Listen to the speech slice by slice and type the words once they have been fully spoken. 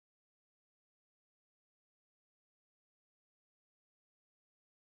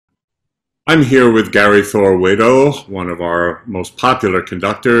I'm here with Gary Thor Wedow, one of our most popular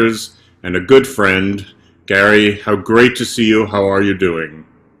conductors and a good friend. Gary, how great to see you. How are you doing?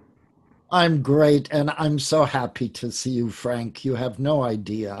 I'm great, and I'm so happy to see you, Frank. You have no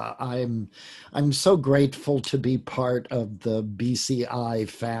idea. I'm so grateful to be part of the BCI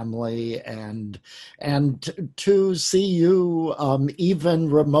family and to see you even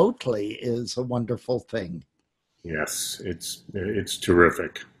remotely is a wonderful thing. Yes, it's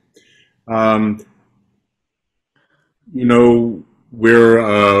terrific. Um, you know,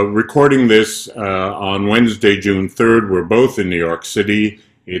 we're recording this on Wednesday, June 3rd. We're both in New York City.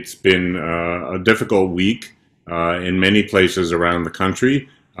 It's been a difficult week in many places around the country,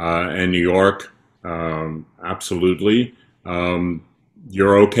 and New York, absolutely. Um,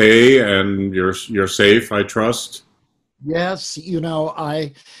 you're okay and you're safe, I trust. Yes,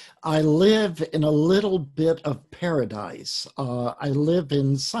 I live in a little bit of paradise. I live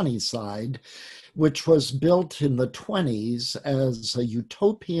in Sunnyside, which was built in the 20s as a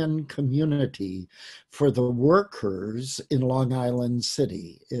utopian community for the workers in Long Island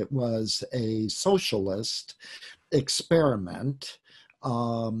City. It was a socialist experiment.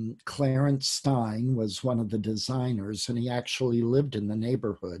 Clarence Stein was one of the designers, and he actually lived in the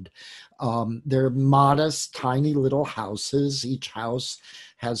neighborhood. They're modest, tiny little houses. Each house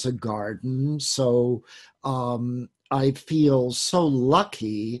has a garden. So I feel so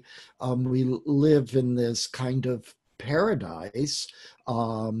lucky. We live in this kind of paradise,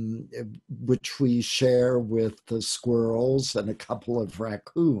 um, which we share with the squirrels and a couple of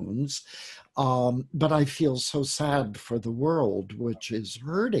raccoons. But I feel so sad for the world, which is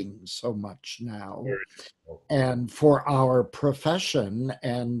hurting so much now, and for our profession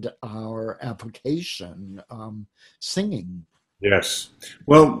and our avocation, singing. Yes.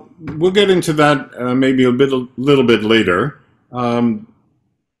 Well, we'll get into that maybe a little bit later. Um,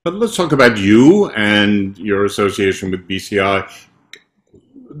 but let's talk about you and your association with BCI.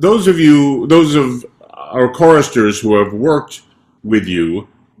 Those of our choristers who have worked with you,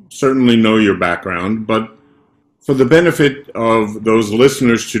 certainly know your background, but for the benefit of those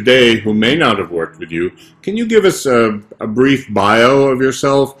listeners today who may not have worked with you, can you give us a brief bio of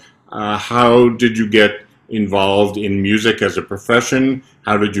yourself? How did you get involved in music as a profession?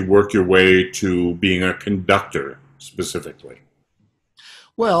 How did you work your way to being a conductor specifically?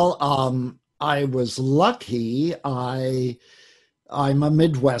 Well, I was lucky. I'm a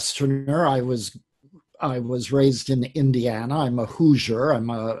Midwesterner. I was raised in Indiana. I'm a Hoosier. I'm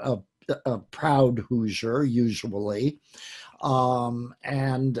a proud Hoosier, usually.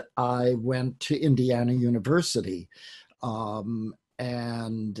 And I went to Indiana University.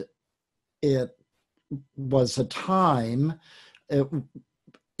 And it was a time, it,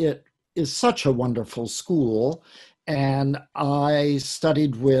 it is such a wonderful school. And I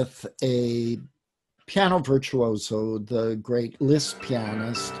studied with a piano virtuoso, the great Liszt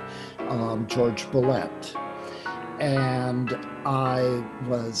pianist, George Boulette. And I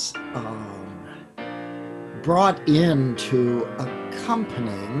was brought into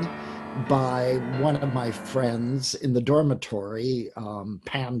accompanying by one of my friends in the dormitory,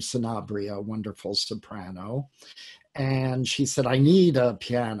 Pam Sanabria, a wonderful soprano. And she said, I need a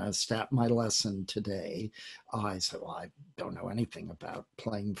pianist at my lesson today. I said, well, I don't know anything about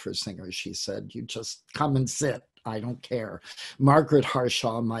playing for singers. She said, you just come and sit. I don't care. Margaret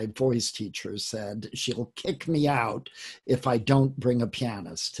Harshaw, my voice teacher, said she'll kick me out if I don't bring a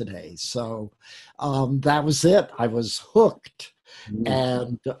pianist today. So that was it. I was hooked.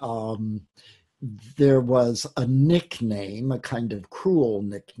 Mm. And there was a nickname, a kind of cruel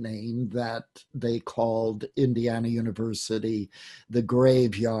nickname, that they called Indiana University the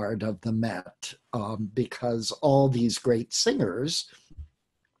graveyard of the Met, because all these great singers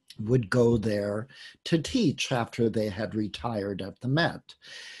would go there to teach after they had retired at the Met.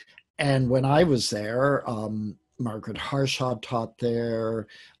 And when I was there, Margaret Harshaw taught there,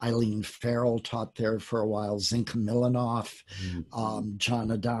 Eileen Farrell taught there for a while, Zinka Milanoff, John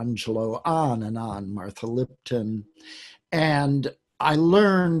Adangelo, on, Martha Lipton. And I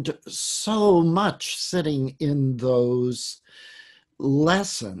learned so much sitting in those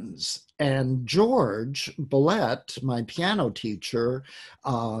lessons. And George Boulette, my piano teacher,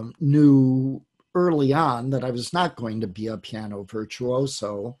 knew early on that I was not going to be a piano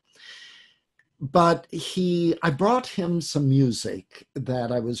virtuoso, but I brought him some music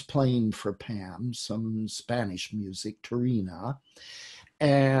that I was playing for Pam, some Spanish music, Torina,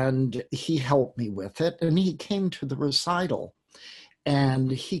 and he helped me with it. And he came to the recital,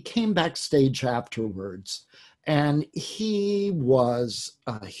 and he came backstage afterwards, and he was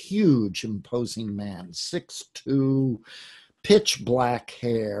a huge, imposing man, 6'2", pitch black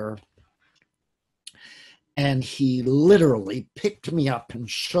hair, And he literally picked me up and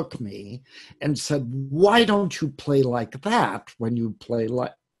shook me and said, "Why don't you play like that when you play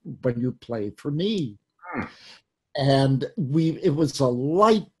for me?" And it was a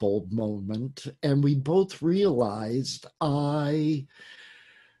light bulb moment, and we both realized I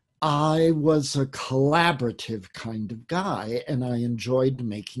was a collaborative kind of guy, and I enjoyed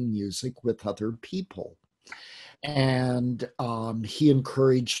making music with other people. And he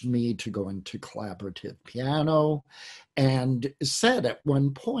encouraged me to go into collaborative piano and said at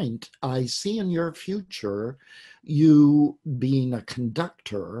one point, "I see in your future you being a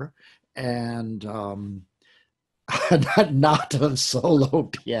conductor and not a solo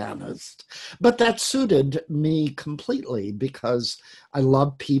pianist." But that suited me completely because I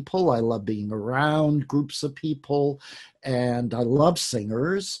love people. I love being around groups of people, and I love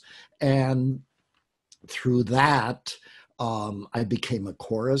singers. And through that, I became a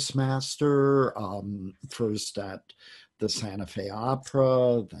chorus master, first at the Santa Fe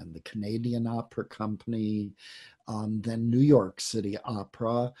Opera, then the Canadian Opera Company, then New York City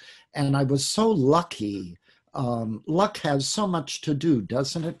Opera. And I was so lucky. Luck has so much to do,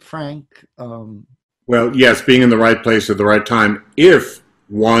 doesn't it, Frank? Well, yes, being in the right place at the right time, if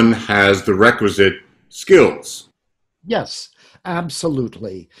one has the requisite skills. Yes,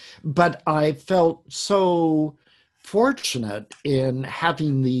 absolutely. But I felt so fortunate in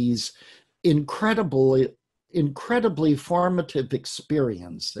having these incredibly formative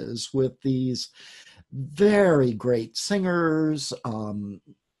experiences with these very great singers,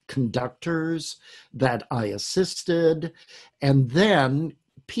 conductors that I assisted, and then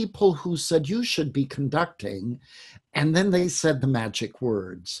people who said, "You should be conducting." And then they said the magic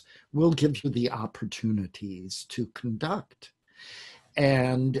words, "We'll give you the opportunities to conduct."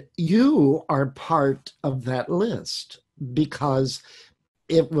 And you are part of that list because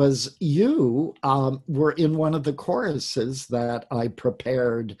it was you were in one of the choruses that I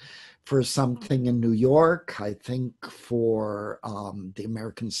prepared for something in New York, I think for the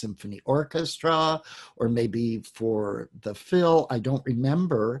American Symphony Orchestra, or maybe for the Phil, I don't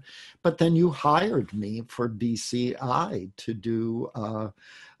remember. But then you hired me for BCI to do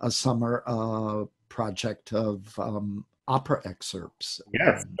a summer project of opera excerpts.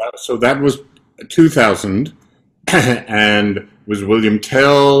 Yes, so that was 2000, and was William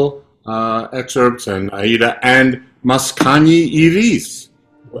Tell excerpts and Aida and Mascagni Iris.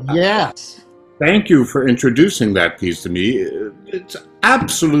 Yes. Thank you for introducing that piece to me. It's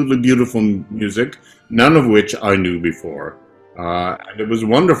absolutely beautiful music, none of which I knew before. And it was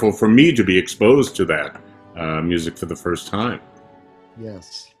wonderful for me to be exposed to that music for the first time.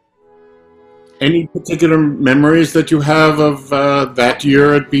 Yes. Any particular memories that you have of that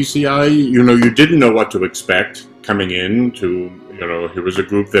year at BCI? You know, you didn't know what to expect coming in to, you know, here was a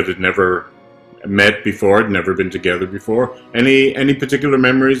group that had never met before, had never been together before. Any particular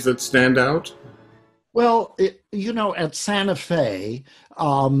memories that stand out? Well, you know, at Santa Fe,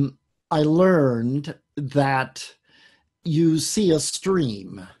 I learned that you see a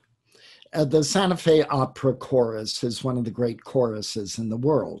stream. The Santa Fe Opera Chorus is one of the great choruses in the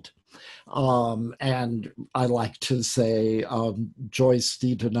world. And I like to say Joyce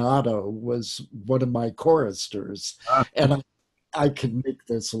DiDonato was one of my choristers. And I could make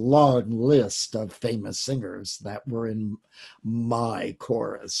this long list of famous singers that were in my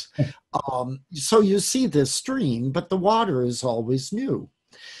chorus. So you see this stream, but the water is always new.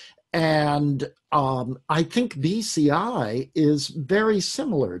 And I think BCI is very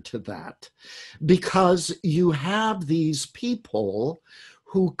similar to that because you have these people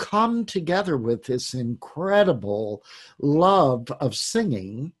who come together with this incredible love of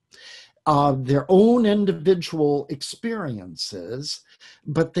singing, their own individual experiences,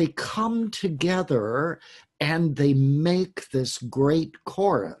 but they come together and they make this great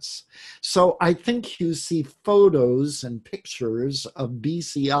chorus. So I think you see photos and pictures of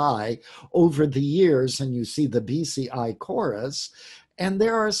BCI over the years, and you see the BCI chorus, and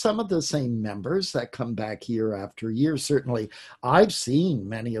there are some of the same members that come back year after year. Certainly, I've seen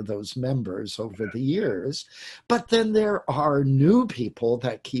many of those members over the years, but then there are new people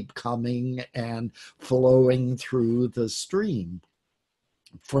that keep coming and flowing through the stream.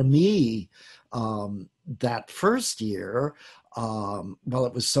 For me, that first year, well,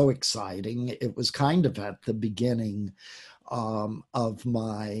 it was so exciting. It was kind of at the beginning of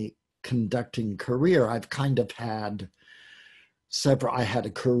my conducting career. I've kind of had I had a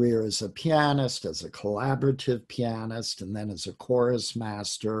career as a pianist, as a collaborative pianist, and then as a chorus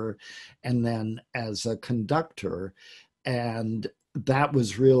master, and then as a conductor. And that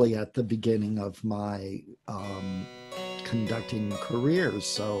was really at the beginning of my conducting career.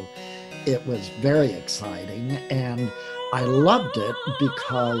 So it was very exciting, and I loved it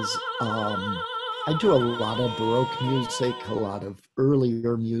because I do a lot of Baroque music, a lot of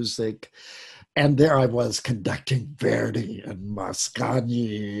earlier music, and there I was conducting Verdi and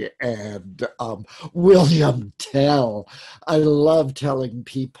Mascagni and William Tell. I love telling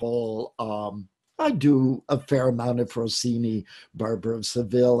people I do a fair amount of Rossini, Barber of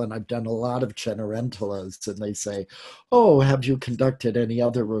Seville, and I've done a lot of Cenerentolas. And they say, "Oh, have you conducted any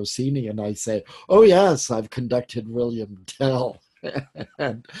other Rossini?" And I say, "Oh, yes, I've conducted William Tell."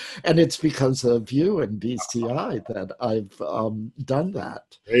 and, and it's because of you and BCI that I've done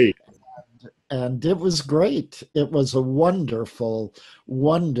that. Great. And it was great. It was a wonderful,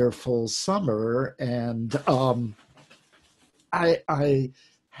 wonderful summer. And I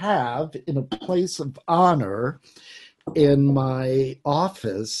have, in a place of honor in my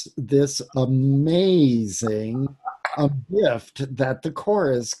office, this amazing gift that the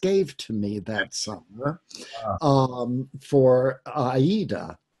chorus gave to me that summer for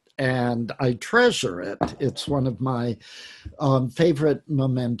Aida. And I treasure it. It's one of my favorite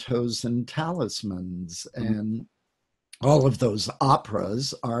mementos and talismans. And all of those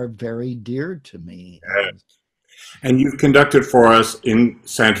operas are very dear to me. Yes. And you've conducted for us in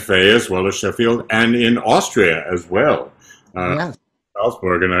Santa Fe as well as Sheffield, and in Austria as well. Yes.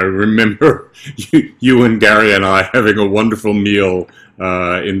 Salzburg, and I remember you and Gary and I having a wonderful meal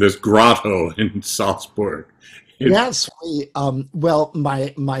in this grotto in Salzburg. Yes, well,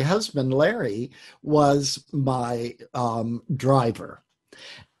 my husband Larry was my driver,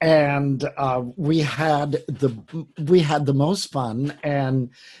 and we had the most fun. And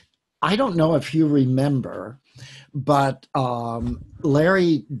I don't know if you remember, but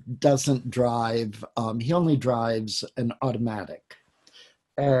Larry doesn't drive. He only drives an automatic,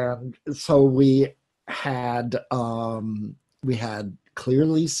 and so we had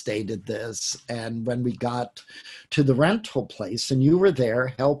clearly stated this. And when we got to the rental place, and you were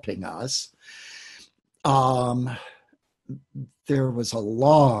there helping us, there was a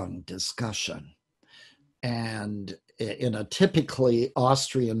long discussion. And in a typically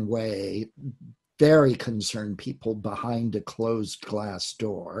Austrian way, very concerned people behind a closed glass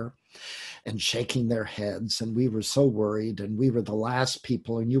door and shaking their heads. And we were so worried, and we were the last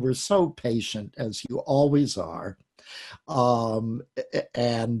people, and you were so patient, as you always are.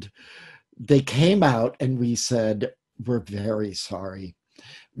 And they came out, and we said, "We're very sorry.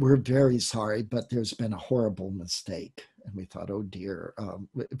 We're very sorry, but there's been a horrible mistake." And we thought, "Oh dear,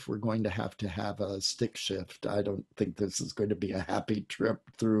 if we're going to have a stick shift, I don't think this is going to be a happy trip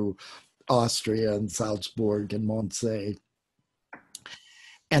through Austria and Salzburg and Montsey."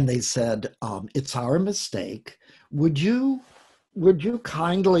 And they said, "It's our mistake. Would you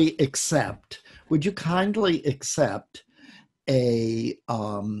kindly accept? Would you kindly accept a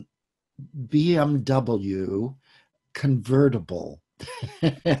BMW convertible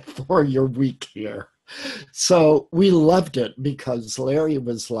for your week here?" So we loved it, because Larry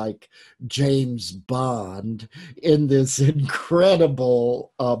was like James Bond in this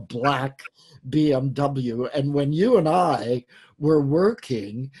incredible black BMW. And when you and I were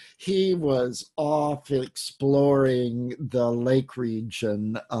working, he was off exploring the lake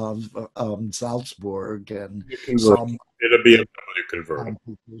region of Salzburg and some. It'll be a BMW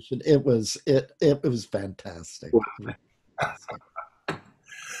convertible. It was fantastic.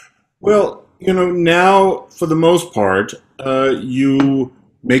 Well, now for the most part, you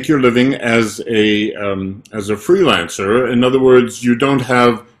make your living as a freelancer. In other words, you don't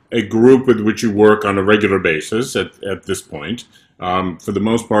have a group with which you work on a regular basis at this point. For the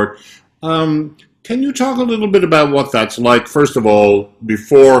most part, can you talk a little bit about what that's like? First of all,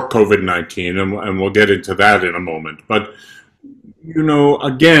 before COVID-19, and we'll get into that in a moment. But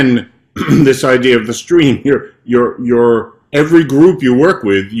again, this idea of the stream, you're every group you work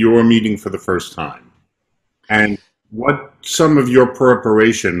with, you're meeting for the first time. And what some of your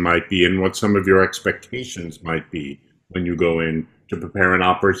preparation might be, and what some of your expectations might be when you go in to prepare an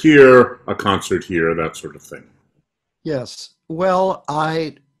opera here, a concert here, that sort of thing. Yes. Well,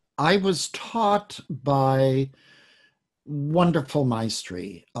 I was taught by wonderful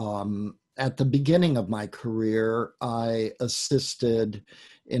maestri. At the beginning of my career, I assisted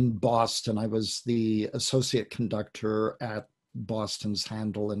in Boston. I was the associate conductor at Boston's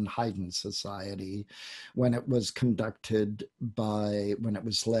Handel and Haydn Society when it was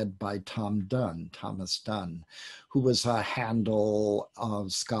led by Thomas Dunn, who was a Handel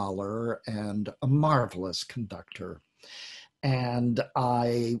scholar and a marvelous conductor. And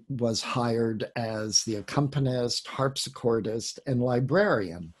I was hired as the accompanist, harpsichordist, and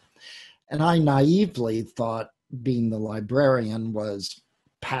librarian. And I naively thought being the librarian was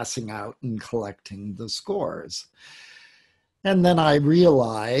passing out and collecting the scores. And then I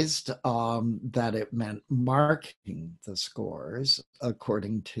realized that it meant marking the scores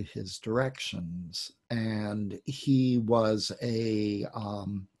according to his directions. And he was he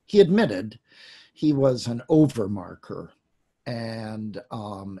admitted he was an overmarker. And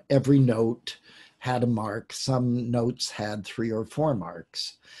every note had a mark. Some notes had 3 or 4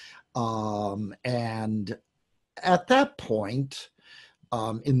 marks. And at that point,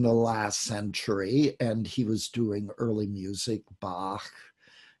 in the last century, and he was doing early music, Bach,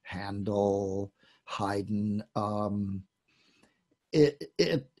 Handel, Haydn,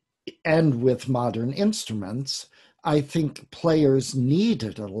 and with modern instruments, I think players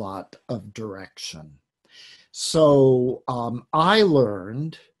needed a lot of direction. So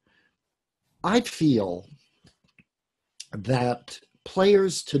I feel that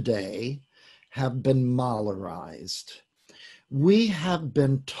players today have been Mahlerized. We have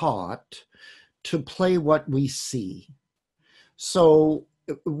been taught to play what we see. So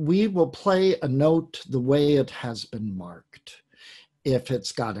we will play a note the way it has been marked. If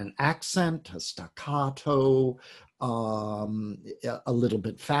it's got an accent, a staccato, a little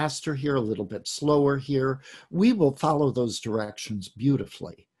bit faster here, a little bit slower here, we will follow those directions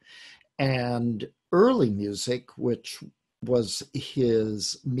beautifully. And early music, which was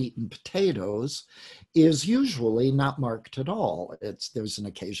his meat and potatoes, is usually not marked at all. There's an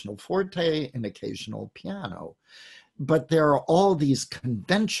occasional forte, an occasional piano, but there are all these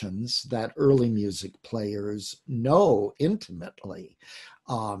conventions that early music players know intimately,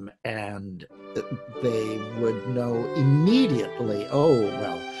 and they would know immediately, oh,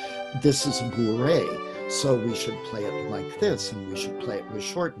 well, this is a bourrée, so we should play it like this, and we should play it with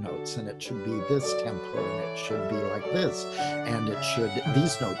short notes, and it should be this tempo, and it should be like this, and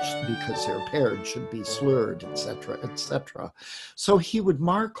these notes, because they're paired, should be slurred, etc., etc. So he would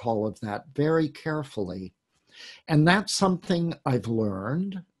mark all of that very carefully. And that's something I've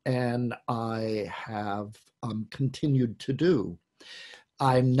learned, and I have continued to do.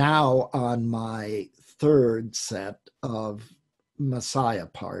 I'm now on my 3rd set of Messiah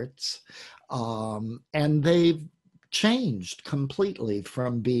parts, and they've changed completely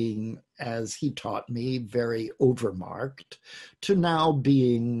from being, as he taught me, very overmarked to now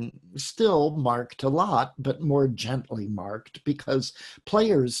being still marked a lot, but more gently marked, because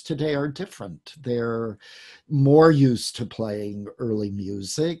players today are different. They're more used to playing early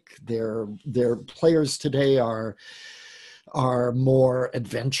music. Their players today are more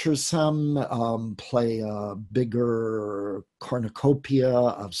adventuresome, play a bigger cornucopia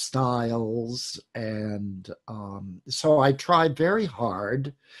of styles. And so I try very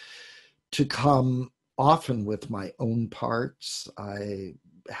hard to come often with my own parts. I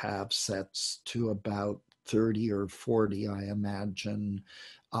have sets to about 30 or 40, I imagine,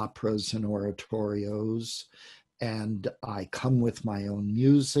 operas and oratorios. And I come with my own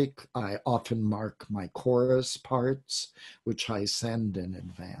music. I often mark my chorus parts, which I send in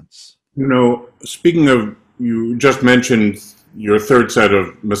advance. You know, speaking of, you just mentioned your 3rd set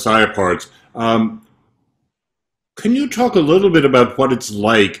of Messiah parts. Can you talk a little bit about what it's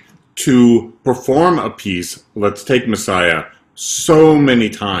like to perform a piece, let's take Messiah, so many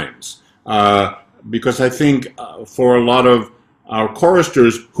times? Because I think for a lot of our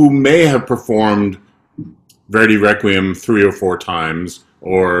choristers who may have performed Verdi Requiem 3 or 4 times,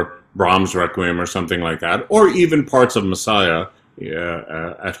 or Brahms Requiem or something like that, or even parts of Messiah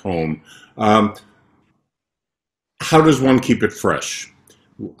at home. How does one keep it fresh?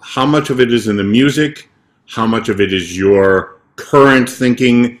 How much of it is in the music? How much of it is your current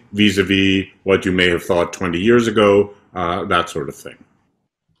thinking vis-a-vis what you may have thought 20 years ago, that sort of thing?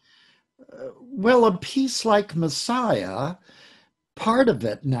 Well, a piece like Messiah, part of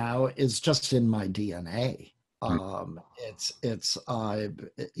it now is just in my DNA.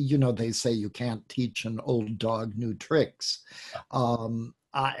 You know, they say you can't teach an old dog new tricks.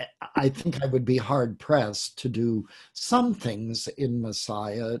 I think I would be hard pressed to do some things in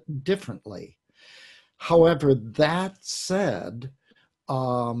Messiah differently. However, that said,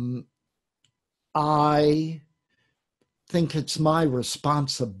 I think it's my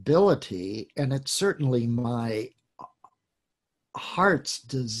responsibility, and it's certainly my heart's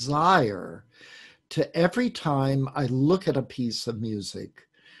desire, to every time I look at a piece of music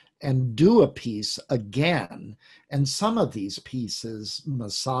and do a piece again, and some of these pieces,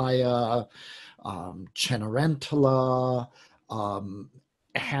 Messiah, Cenerentola,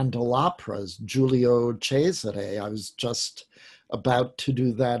 Handel operas, Giulio Cesare. I was just about to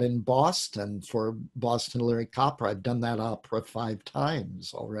do that in Boston for Boston Lyric Opera. I've done that opera 5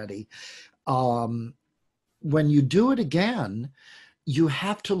 times already. When you do it again, you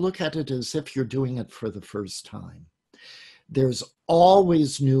have to look at it as if you're doing it for the first time. There's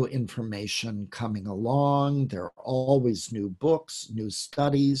always new information coming along. There are always new books, new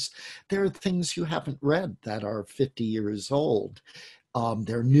studies. There are things you haven't read that are 50 years old.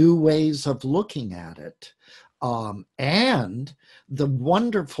 There are new ways of looking at it. And the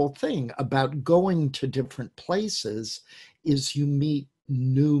wonderful thing about going to different places is you meet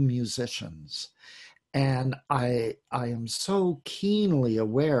new musicians. And I am so keenly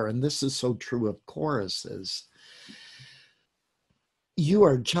aware, and this is so true of choruses, you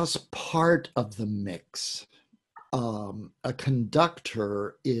are just part of the mix. A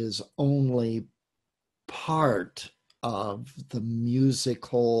conductor is only part of the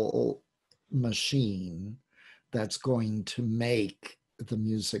musical machine that's going to make the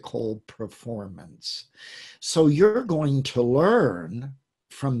musical performance. So you're going to learn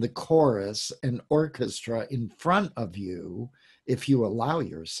from the chorus and orchestra in front of you, if you allow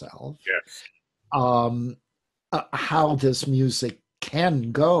yourself, Yes. How this music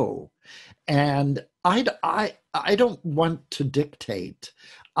can go. And I don't want to dictate.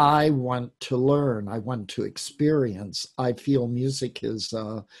 I want to learn. I want to experience. I feel music is,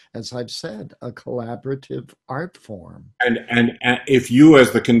 as I've said, a collaborative art form. And if you,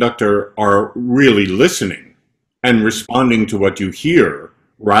 as the conductor, are really listening and responding to what you hear,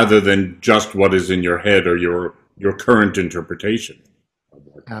 rather than just what is in your head or your current interpretation.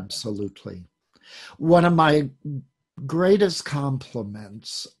 Absolutely. One of my greatest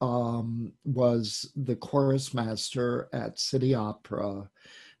compliments was the chorus master at City Opera,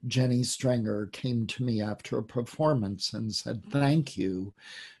 Jenny Strenger, came to me after a performance and said, "Thank you."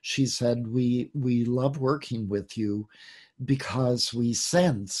 She said, we love working with you because we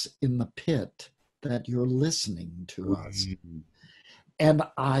sense in the pit that you're listening to us. And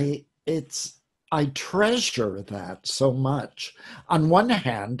I treasure that so much. On one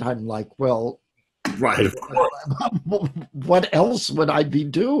hand, I'm like, well, Right, of course. what else would I be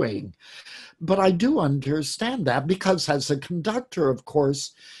doing? But I do understand that, because as a conductor, of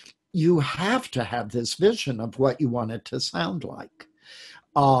course, you have to have this vision of what you want it to sound like.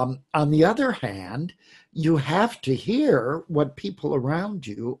 On the other hand, you have to hear what people around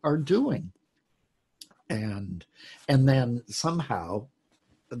you are doing. And then somehow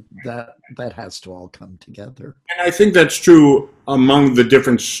that has to all come together. And I think that's true among the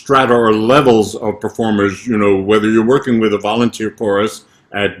different strata or levels of performers. You know, whether you're working with a volunteer chorus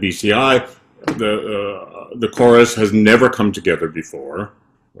at BCI, the chorus has never come together before,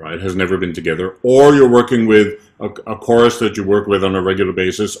 right? Has never been together. Or you're working with a chorus that you work with on a regular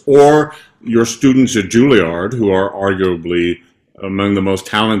basis, or your students at Juilliard, who are arguably among the most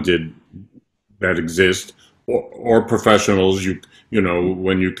talented that exist, or professionals. You know,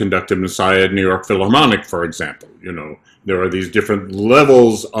 when you conduct a Messiah at New York Philharmonic, for example, you know, there are these different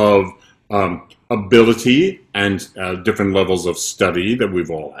levels of ability and different levels of study that we've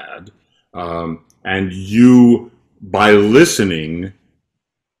all had. And you, by listening,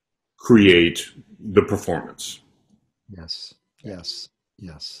 create the performance. Yes, yes,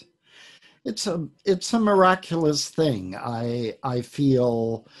 yes. It's a miraculous thing. I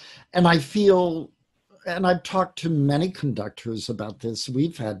feel, and I've talked to many conductors about this.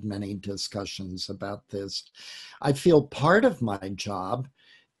 We've had many discussions about this. I feel part of my job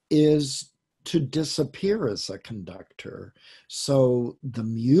is to disappear as a conductor, so the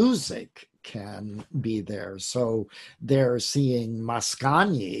music can be there. So they're seeing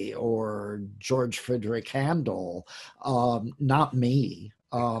Mascagni or George Friedrich Handel, not me,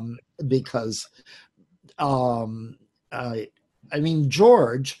 because I mean,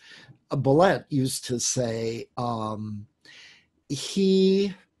 George Bollett used to say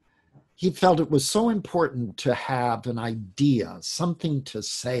he felt it was so important to have an idea, something to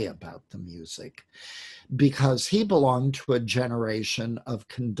say about the music, because he belonged to a generation of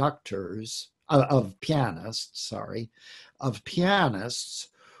conductors, of pianists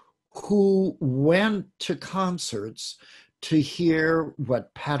who went to concerts to hear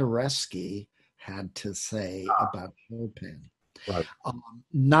what Paderewski had to say about Chopin. Right.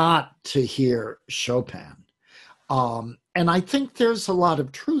 Not to hear Chopin. And I think there's a lot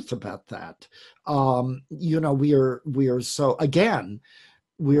of truth about that. You know, we are so, again,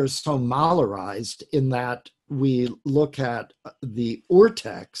 we are so Mahlerized in that we look at the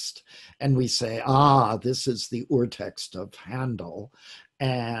urtext and we say, this is the urtext of Handel,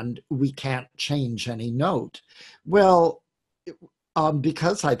 and we can't change any note. Well,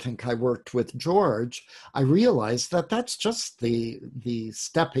 because I think I worked with George, I realized that that's just the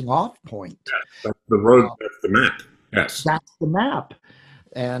stepping off point. That's the road, that's the map. Yes. That's the map.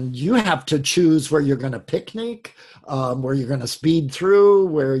 And you have to choose where you're going to picnic, where you're going to speed through,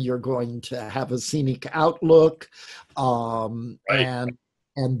 where you're going to have a scenic outlook. Right.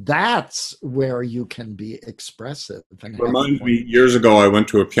 And that's where you can be expressive and have a Reminds point. me, years ago, I went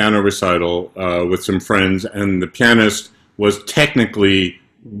to a piano recital with some friends, and the pianist was technically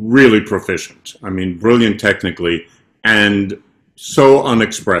really proficient. I mean, brilliant technically, and so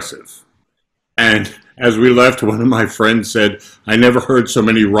unexpressive. And as we left, one of my friends said, "I never heard so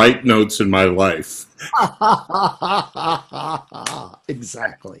many right notes in my life."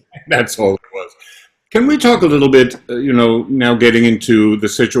 Exactly. That's all it was. Can we talk a little bit, now getting into the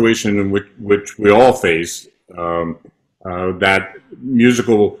situation in which we all face, that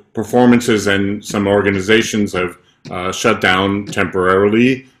musical performances and some organizations have shut down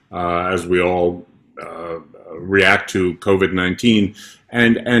temporarily as we all react to COVID-19.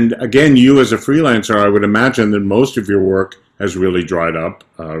 And again, you as a freelancer, I would imagine that most of your work has really dried up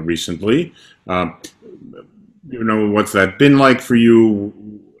recently. What's that been like for you?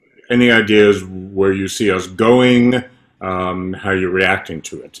 Any ideas where you see us going? How you're reacting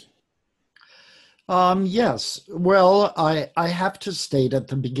to it? Yes. Well, I have to state at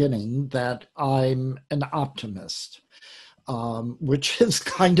the beginning that I'm an optimist, which is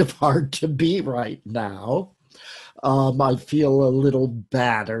kind of hard to be right now. I feel a little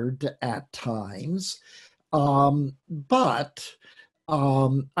battered at times, but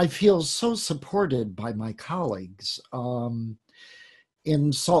I feel so supported by my colleagues.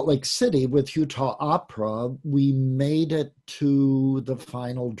 In Salt Lake City with Utah Opera, we made it to the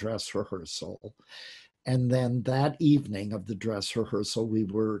final dress rehearsal. And then that evening of the dress rehearsal, we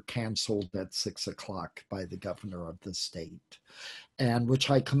were canceled at 6 o'clock by the governor of the state, and which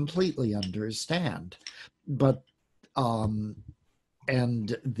I completely understand. But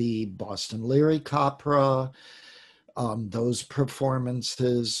and the Boston Lyric Opera, those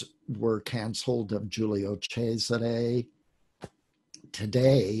performances were canceled of Giulio Cesare.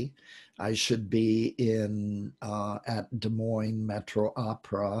 Today, I should be in at Des Moines Metro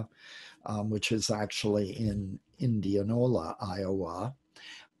Opera, which is actually in Indianola, Iowa,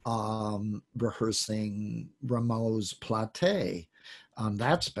 rehearsing Rameau's Platée.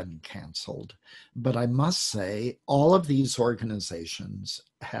 That's been canceled. But I must say, all of these organizations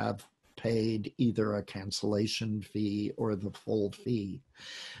have paid either a cancellation fee or the full fee.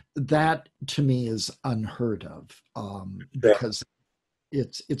 That to me is unheard of, because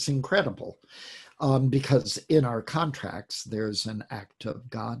it's incredible. Because in our contracts, there's an act of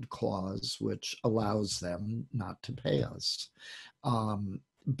God clause which allows them not to pay us.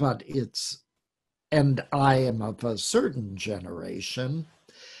 But and I am of a certain generation,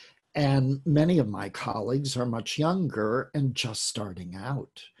 and many of my colleagues are much younger and just starting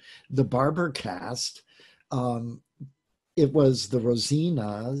out. The Barber cast, it was the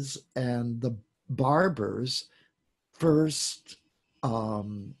Rosinas and the Barbers' first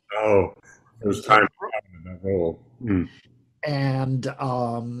Oh, it was time for that role. and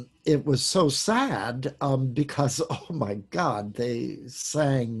it was so sad, because oh my God, they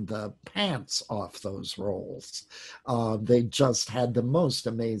sang the pants off those roles. They just had the most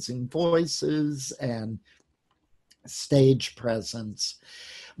amazing voices and stage presence.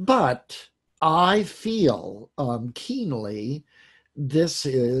 But I feel keenly this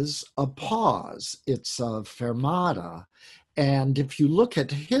is a pause. It's a fermata. And if you look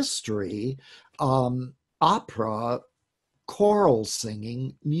at history, opera, choral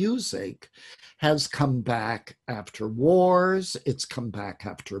singing, music has come back after wars, it's come back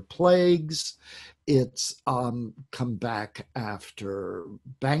after plagues, it's come back after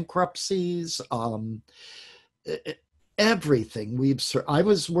bankruptcies, everything I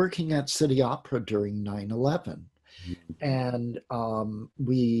was working at City Opera during 9/11, and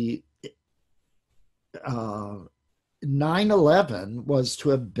we 9/11 was to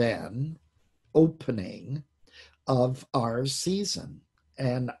have been opening of our season.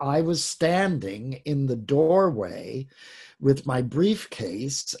 And I was standing in the doorway with my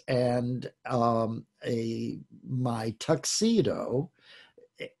briefcase and my tuxedo,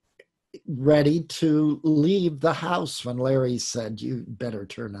 ready to leave the house when Larry said, "You better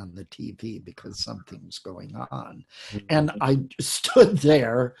turn on the TV because something's going on." And I stood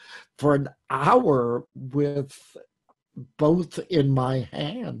there for an hour with both in my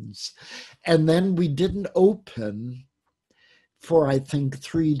hands. And then we didn't open for, I think,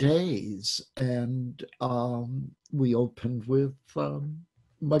 3 days. And we opened with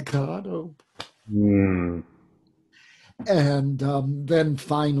Mikado. Mm. And then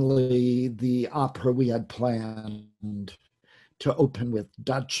finally, the opera we had planned to open with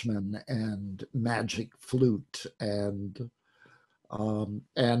Dutchman and Magic Flute and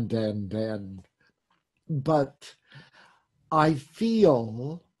But I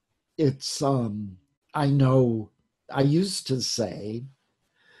feel it's, I know I used to say,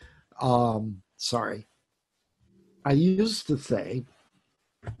 sorry, I used to say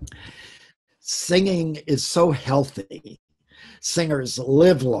singing is so healthy. Singers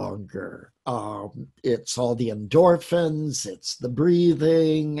live longer. It's all the endorphins, it's the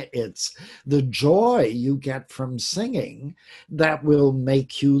breathing, it's the joy you get from singing that will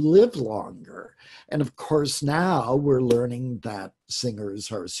make you live longer. And of course, now we're learning that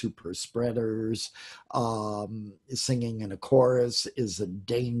singers are super spreaders. Singing in a chorus is a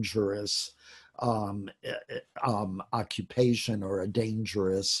dangerous occupation or a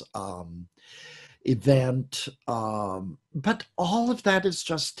dangerous event, but all of that is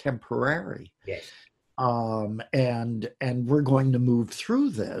just temporary. Yes. And we're going to move through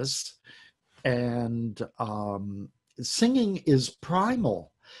this, and singing is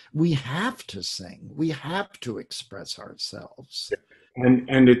primal. We have to sing. We have to express ourselves.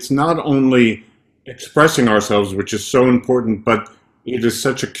 And it's not only expressing ourselves, which is so important, but it is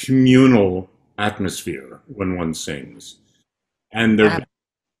such a communal atmosphere when one sings. And there are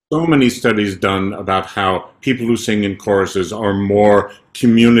so many studies done about how people who sing in choruses are more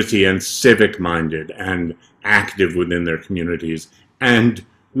community and civic minded and active within their communities. And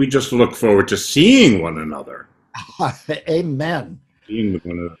we just look forward to seeing one another. Amen. Being with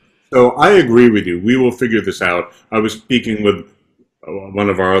one another. So I agree with you. We will figure this out. I was speaking with one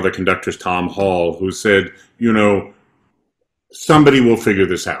of our other conductors, Tom Hall, who said, you know, somebody will figure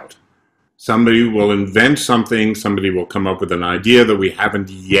this out. Somebody will invent something, somebody will come up with an idea that we haven't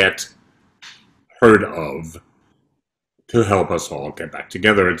yet heard of to help us all get back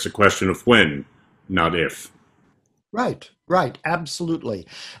together. It's a question of when, not if. Right, absolutely.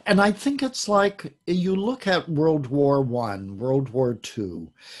 And I think it's like you look at World War I, World War II.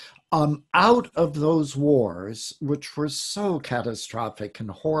 Out of those wars, which were so catastrophic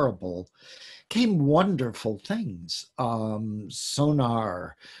and horrible, came wonderful things.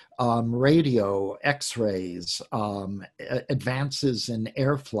 Sonar, radio, x-rays, advances in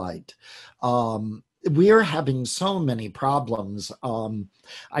air flight. We are having so many problems.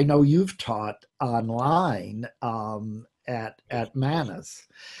 I know you've taught online at Manus,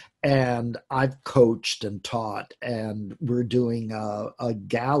 and I've coached and taught, and we're doing a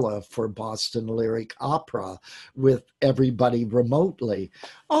gala for Boston Lyric Opera with everybody remotely.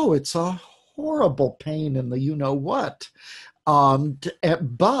 Oh, it's a horrible pain in the you-know-what.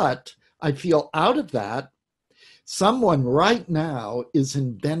 But I feel out of that, someone right now is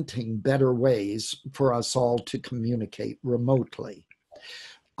inventing better ways for us all to communicate remotely.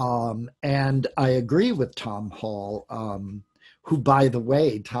 And I agree with Tom Hall, who, by the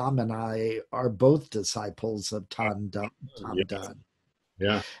way, Tom and I are both disciples of Tom Dunn.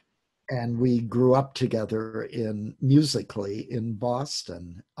 Yeah. And we grew up together musically in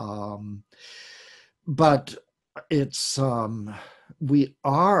Boston. But it's we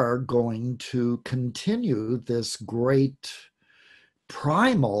are going to continue this great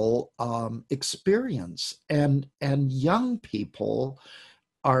primal experience, and young people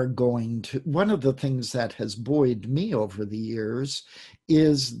are going to. One of the things that has buoyed me over the years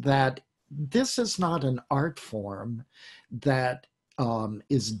is that this is not an art form that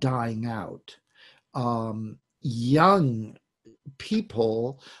is dying out. Young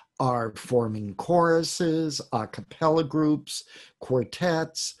people are forming choruses, a cappella groups,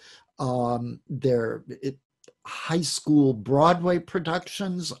 quartets. Their high school Broadway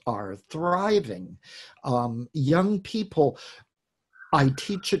productions are thriving. Young people, I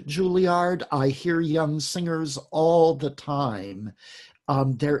teach at Juilliard. I hear young singers all the time.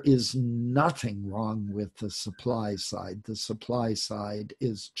 There is nothing wrong with the supply side. The supply side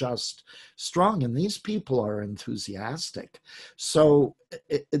is just strong, and these people are enthusiastic. So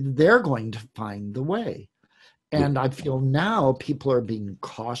they're going to find the way. And I feel now people are being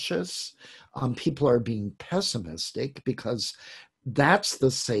cautious. People are being pessimistic because that's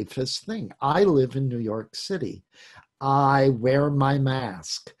the safest thing. I live in New York City. I wear my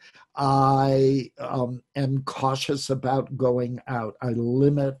mask. I am cautious about going out. I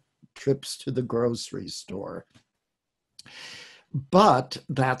limit trips to the grocery store. But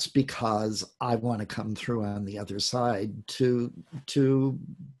that's because I want to come through on the other side to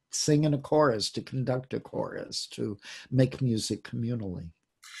sing in a chorus, to conduct a chorus, to make music communally.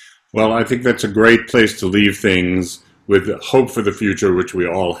 Well, I think that's a great place to leave things, with hope for the future, which we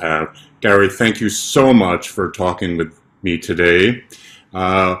all have. Gary, thank you so much for talking with me today.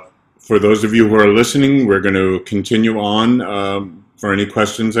 For those of you who are listening, we're going to continue on for any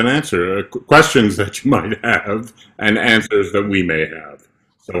questions and questions that you might have and answers that we may have.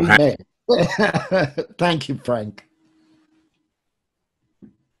 So Thank you, Frank.